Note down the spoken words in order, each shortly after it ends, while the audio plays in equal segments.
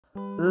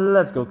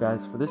Let's go,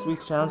 guys. For this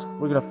week's challenge,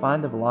 we're going to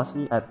find the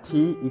velocity at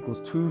t equals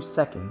 2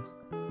 seconds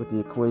with the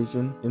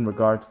equation in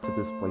regards to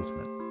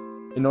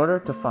displacement. In order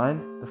to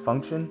find the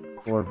function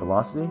for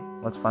velocity,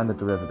 let's find the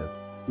derivative.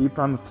 d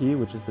prime of t,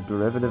 which is the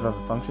derivative of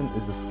a function,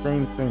 is the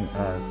same thing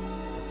as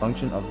the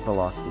function of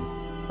velocity.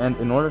 And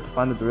in order to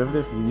find the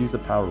derivative, we use the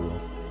power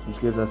rule, which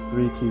gives us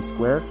 3t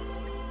squared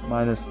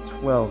minus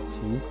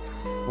 12t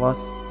plus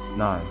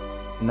 9.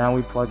 And now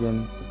we plug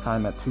in the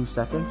time at 2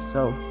 seconds,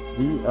 so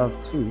v of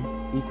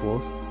 2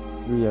 equals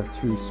 3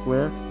 of 2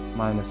 squared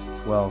minus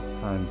 12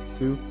 times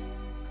 2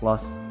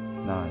 plus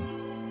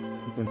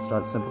 9. You can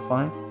start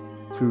simplifying.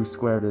 2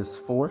 squared is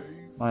 4,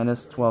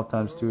 minus 12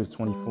 times 2 is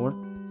 24,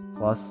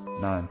 plus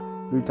 9.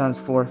 3 times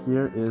 4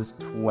 here is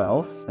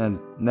 12, and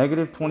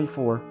negative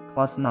 24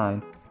 plus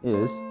 9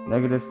 is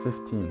negative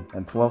 15,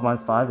 and 12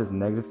 minus 5 is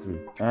negative 3.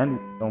 And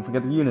don't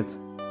forget the units,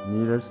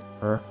 meters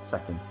per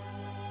second.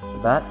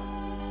 So that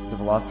is the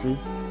velocity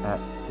at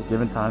the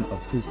given time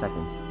of 2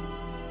 seconds.